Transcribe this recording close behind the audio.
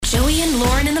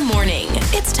Lauren in the morning.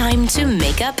 It's time to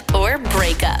make up or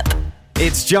break up.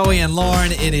 It's Joey and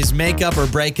Lauren. It is make up or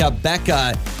break up.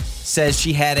 Becca says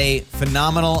she had a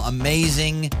phenomenal,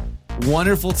 amazing,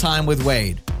 wonderful time with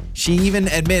Wade. She even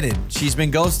admitted she's been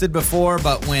ghosted before,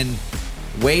 but when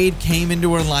Wade came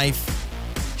into her life,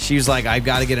 she was like, I've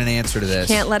got to get an answer to this.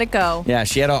 Can't let it go. Yeah,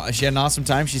 she had an awesome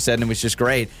time, she said, and it was just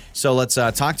great. So let's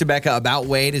talk to Becca about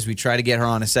Wade as we try to get her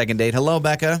on a second date. Hello,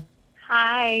 Becca.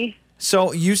 Hi.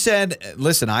 So you said,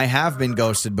 listen, I have been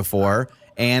ghosted before,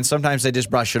 and sometimes I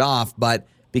just brush it off, but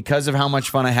because of how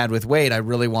much fun I had with Wade, I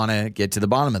really want to get to the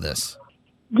bottom of this.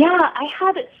 Yeah, I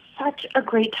had such a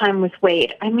great time with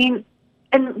Wade. I mean,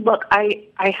 and look, I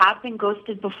have been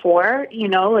ghosted before,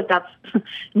 like that's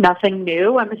nothing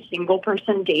new. I'm a single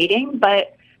person dating,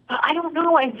 but I don't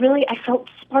know. I felt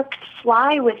sparks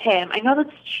fly with him. I know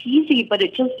that's cheesy, but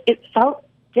it felt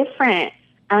different.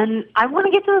 And I want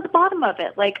to get to the bottom of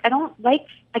it.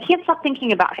 I can't stop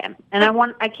thinking about him, and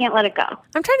I can't let it go.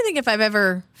 I'm trying to think if I've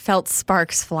ever felt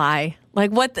sparks fly.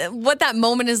 Like what that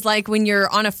moment is like when you're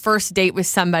on a first date with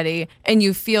somebody and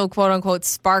you feel quote unquote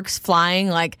sparks flying.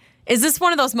 Like, is this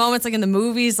one of those moments like in the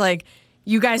movies, like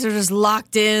you guys are just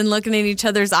locked in, looking in each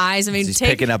other's eyes? I mean, he's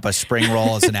picking up a spring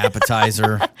roll as an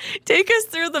appetizer. Take us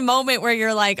through the moment where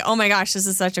you're like, oh my gosh, this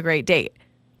is such a great date.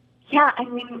 Yeah, I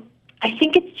mean, I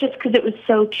think it's just because it was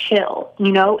so chill.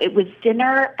 It was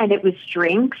dinner and it was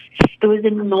drinks. It was a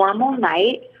normal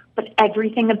night, but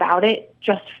everything about it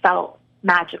just felt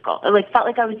magical. It felt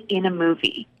like I was in a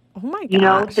movie. Oh my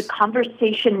gosh. The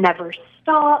conversation never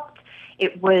stopped.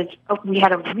 We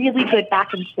had a really good back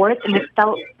and forth, and it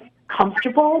felt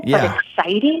comfortable but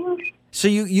exciting. So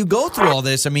you go through all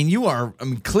this. I mean,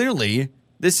 clearly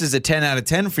this is a 10 out of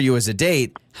 10 for you as a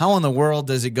date. How in the world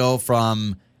does it go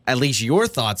from at least your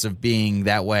thoughts of being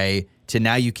that way to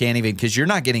now you can't even, because you're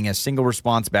not getting a single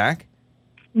response back?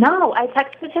 No, I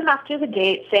texted him after the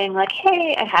date saying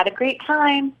hey, I had a great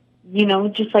time.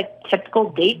 Just like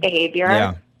typical date behavior.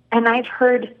 Yeah. And I've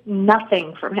heard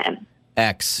nothing from him.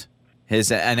 An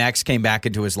ex came back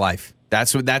into his life.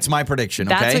 That's my prediction,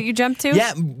 okay? That's what you jumped to?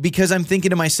 Yeah, because I'm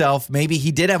thinking to myself, maybe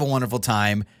he did have a wonderful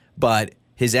time, but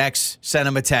his ex sent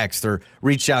him a text or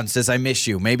reached out and says, I miss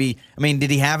you.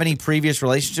 Did he have any previous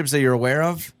relationships that you're aware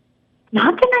of?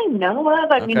 Not that I know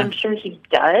of. I mean, I'm sure he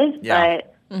does,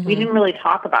 but we didn't really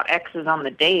talk about exes on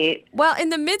the date. Well, in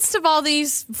the midst of all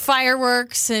these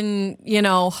fireworks and,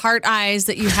 heart eyes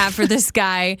that you have for this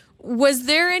guy, was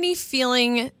there any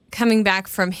feeling coming back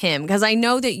from him? Because I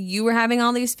know that you were having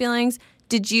all these feelings.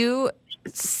 Did you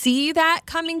see that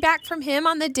coming back from him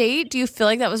on the date? Do you feel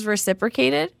like that was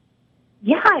reciprocated?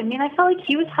 Yeah, I mean, I felt like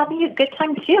he was having a good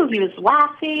time too. He was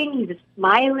laughing, he was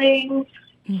smiling.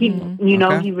 He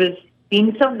was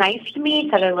being so nice to me,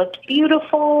 said I looked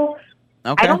beautiful.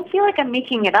 Okay. I don't feel like I'm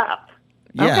making it up.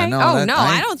 Yeah, okay.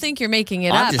 I don't think you're making it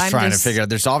up. I'm just trying to figure out.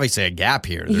 There's obviously a gap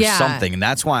here. There's something, and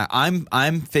that's why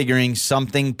I'm figuring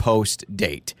something post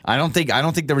date. I don't think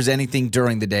there was anything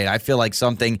during the date. I feel like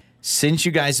something since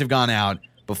you guys have gone out,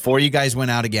 before you guys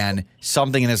went out again,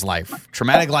 something in his life,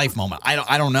 traumatic life moment.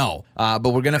 I don't know, but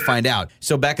we're gonna find out.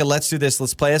 So Becca, let's do this.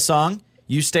 Let's play a song.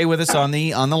 You stay with us on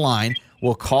the line.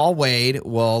 We'll call Wade.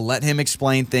 We'll let him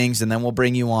explain things, and then we'll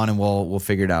bring you on, and we'll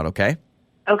figure it out. Okay.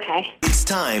 Okay. It's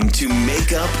time to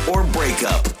make up or break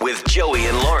up with Joey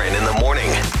and Lauren in the morning.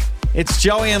 It's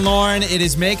Joey and Lauren. It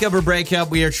is make up or break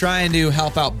up. We are trying to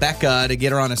help out Becca to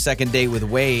get her on a second date with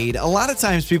Wade. A lot of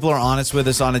times people are honest with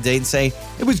us on a date and say,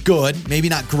 it was good, maybe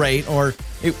not great, or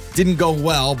it didn't go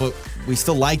well, but we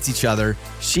still liked each other.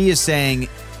 She is saying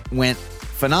went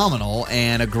phenomenal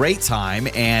and a great time.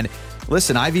 And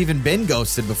listen, I've even been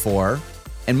ghosted before.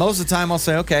 And most of the time I'll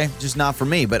say, okay, just not for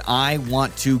me. But I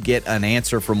want to get an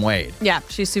answer from Wade. Yeah,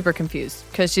 she's super confused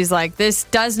because she's like, this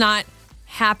does not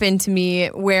happen to me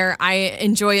where I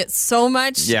enjoy it so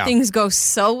much. Yeah. Things go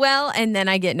so well, and then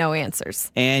I get no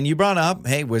answers. And you brought up,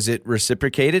 hey, was it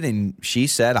reciprocated? And she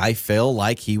said, I feel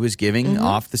like he was giving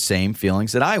off the same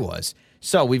feelings that I was.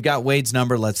 So we've got Wade's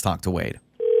number. Let's talk to Wade.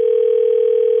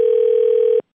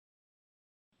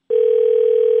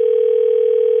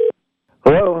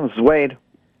 Hello, this is Wade.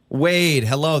 Wade,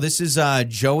 hello. This is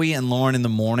Joey and Lauren in the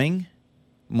morning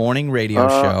radio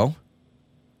show.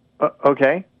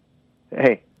 Okay.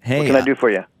 Hey, what can I do for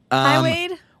you? Hi,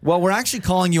 Wade. Well, we're actually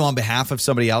calling you on behalf of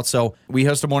somebody else. So we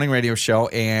host a morning radio show,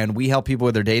 and we help people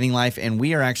with their dating life, and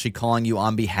we are actually calling you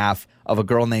on behalf of a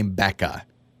girl named Becca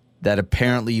that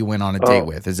apparently you went on a date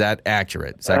with. Is that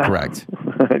accurate? Is that correct?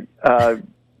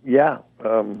 Yeah.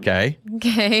 Okay.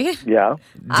 Okay. Yeah.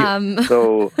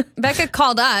 So Becca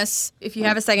called us, if you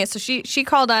have a second. So she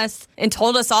called us and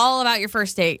told us all about your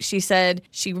first date. She said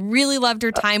she really loved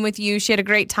her time with you. She had a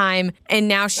great time. And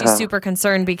now she's super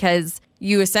concerned because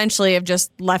you essentially have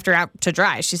just left her out to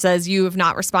dry. She says you have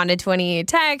not responded to any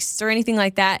texts or anything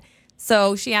like that.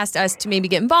 So she asked us to maybe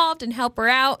get involved and help her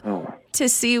out to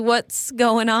see what's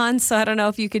going on. So I don't know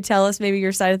if you could tell us maybe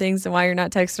your side of things and why you're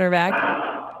not texting her back.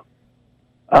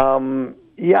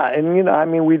 yeah, and I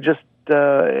mean, we just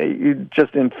you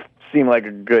just didn't seem like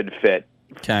a good fit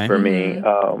for me.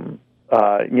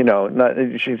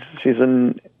 She's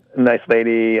a nice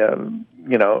lady.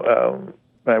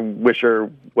 I wish her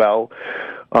well,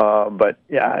 but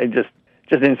yeah, it just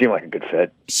didn't seem like a good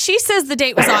fit. She says the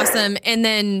date was awesome, and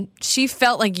then she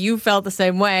felt like you felt the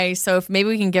same way. So if maybe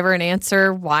we can give her an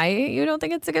answer why you don't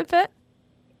think it's a good fit.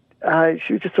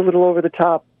 She was just a little over the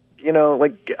top,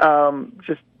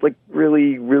 just like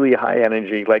really, really high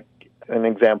energy. Like an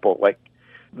example, like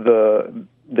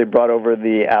they brought over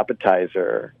the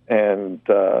appetizer, and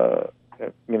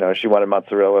she wanted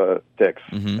mozzarella sticks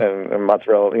and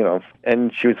mozzarella,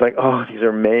 and she was like, "Oh, these are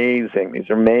amazing! These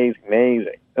are amazing,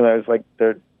 amazing!" And I was like,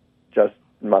 "They're just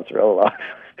mozzarella."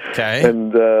 Okay.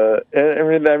 And I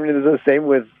mean, it's the same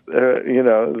with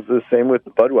it's the same with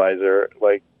the Budweiser,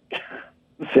 like.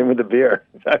 Same with the beer.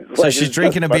 So she's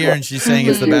drinking a beer and she's saying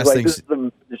it's the best thing.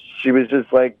 She was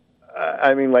just like,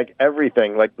 like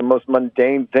everything, like the most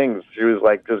mundane things. She was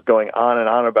like just going on and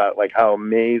on about like how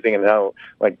amazing and how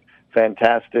like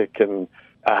fantastic, and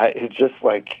it's just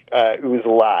like it was a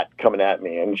lot coming at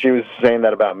me. And she was saying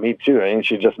that about me too. I mean,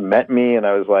 she just met me, and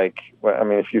I was like, well, I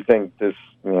mean, if you think this,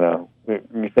 you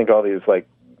think all these like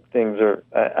things are,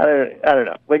 I don't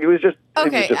know. Like it was just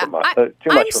okay. It was just too much I'm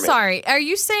for me. sorry. Are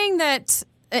you saying that?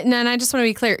 And I just want to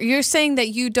be clear. You're saying that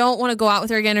you don't want to go out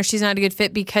with her again, or she's not a good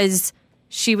fit because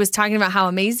she was talking about how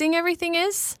amazing everything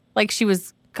is? Like she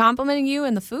was complimenting you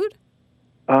and the food?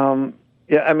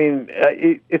 Yeah, I mean,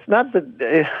 it's not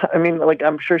that, I mean, like,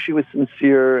 I'm sure she was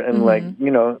sincere and like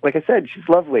I said, she's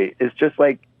lovely. It's just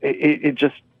like, it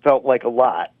just felt like a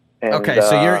lot. And, okay,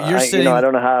 so you're sitting... I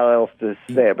don't know how else to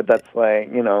say it, but that's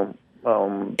like,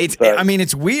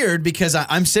 it's weird because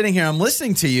I'm sitting here, I'm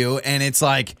listening to you, and it's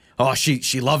like, oh,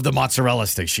 she loved the mozzarella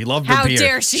sticks. She loved the beer. How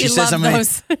dare she love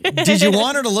those? Did you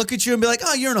want her to look at you and be like,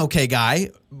 oh, you're an okay guy,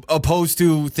 opposed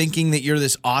to thinking that you're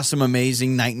this awesome,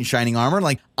 amazing knight in shining armor?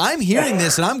 Like, I'm hearing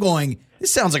this and I'm going,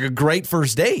 this sounds like a great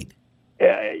first date.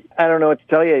 I don't know what to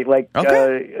tell you. Like,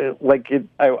 okay.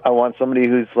 I want somebody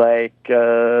who's like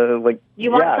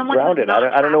grounded.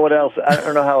 I don't know what else. I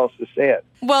don't know how else to say it.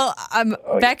 Well,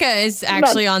 Becca is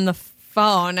actually on the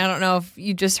phone. I don't know if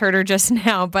you just heard her just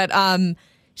now, but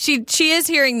she is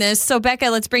hearing this. So Becca,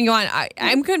 let's bring you on.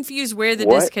 I'm confused where the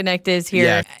disconnect is here.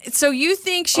 Yeah. So you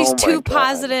think she's too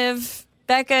positive?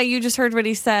 Becca, you just heard what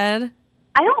he said.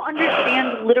 I don't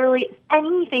understand literally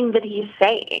anything that he's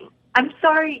saying. I'm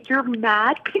sorry, you're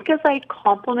mad because I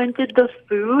complimented the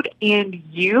food and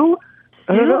you?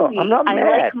 I don't know. I'm not mad.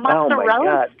 I like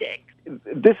mozzarella sticks.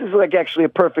 This is like actually a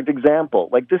perfect example.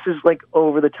 Like this is like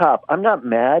over the top. I'm not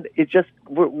mad. It's just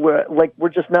we're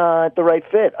just not the right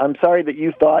fit. I'm sorry that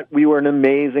you thought we were an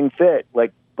amazing fit.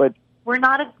 Like, but we're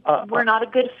not a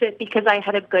good fit because I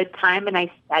had a good time and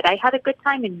I said I had a good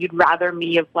time and you'd rather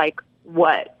me have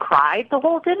cried the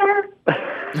whole dinner?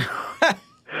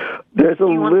 There's a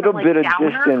little bit of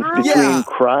distance between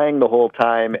crying the whole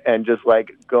time and just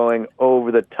like going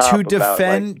over the top.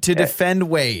 To defend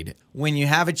Wade, when you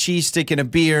have a cheese stick and a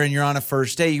beer and you're on a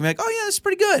first date, you can be like, oh yeah, that's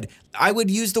pretty good. I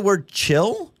would use the word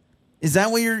chill. Is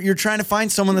that what you're trying to find?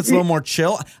 Someone that's a little more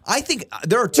chill? I think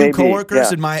there are two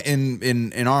coworkers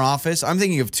in our office. I'm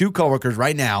thinking of two coworkers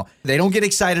right now. They don't get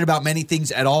excited about many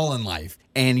things at all in life.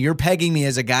 And you're pegging me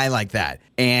as a guy like that.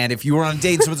 And if you were on a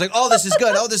date and someone's like, oh, this is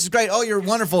good. Oh, this is great. Oh, you're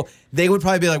wonderful. They would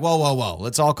probably be like, whoa.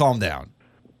 Let's all calm down.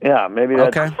 Yeah, maybe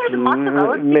that's an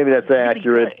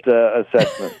accurate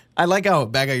assessment. I like how,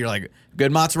 Becca, you're like,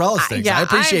 good mozzarella sticks. I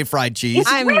appreciate fried cheese.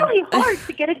 It's really hard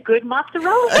to get a good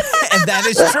mozzarella stick. And that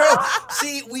is true.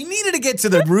 See, we needed to get to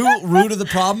the root of the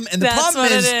problem. And the problem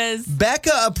is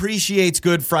Becca appreciates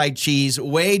good fried cheese.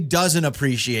 Wade doesn't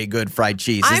appreciate good fried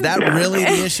cheese. Is that really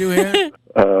the issue here?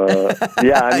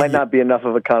 I might not be enough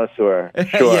of a connoisseur.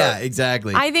 Sure. Yeah,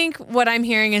 exactly. I think what I'm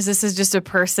hearing is this is just a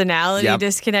personality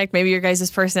disconnect. Maybe your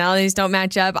guys' personalities don't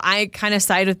match up. I kind of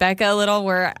side with Becca a little,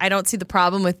 where I don't see the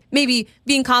problem with maybe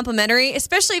being complimentary,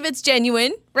 especially if it's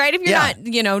genuine, right? If you're not,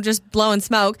 just blowing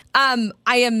smoke. I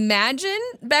imagine,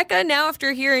 Becca, now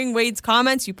after hearing Wade's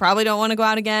comments, you probably don't want to go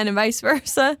out again and vice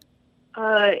versa.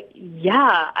 I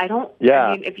don't. Yeah.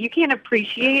 I mean, if you can't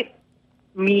appreciate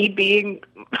me being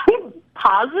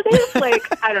positive. Like,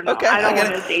 I don't know. Okay, I don't get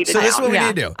want it. to date it So this is down. what we Yeah,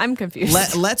 need to do. I'm confused.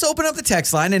 Let's open up the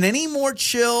text line, and any more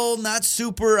chill, not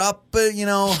super up,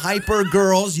 hyper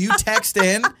girls, you text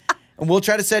in, and we'll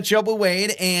try to set you up with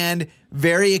Wade. And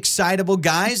very excitable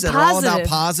guys that are all about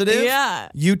positive. Yeah.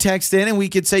 You text in, and we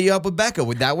could set you up with Becca.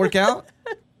 Would that work out?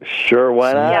 Sure,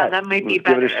 why not? Yeah, that might be Let's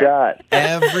give it a better. shot.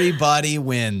 Everybody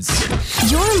wins.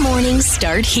 Your mornings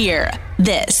start here.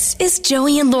 This is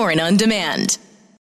Joey and Lauren on Demand.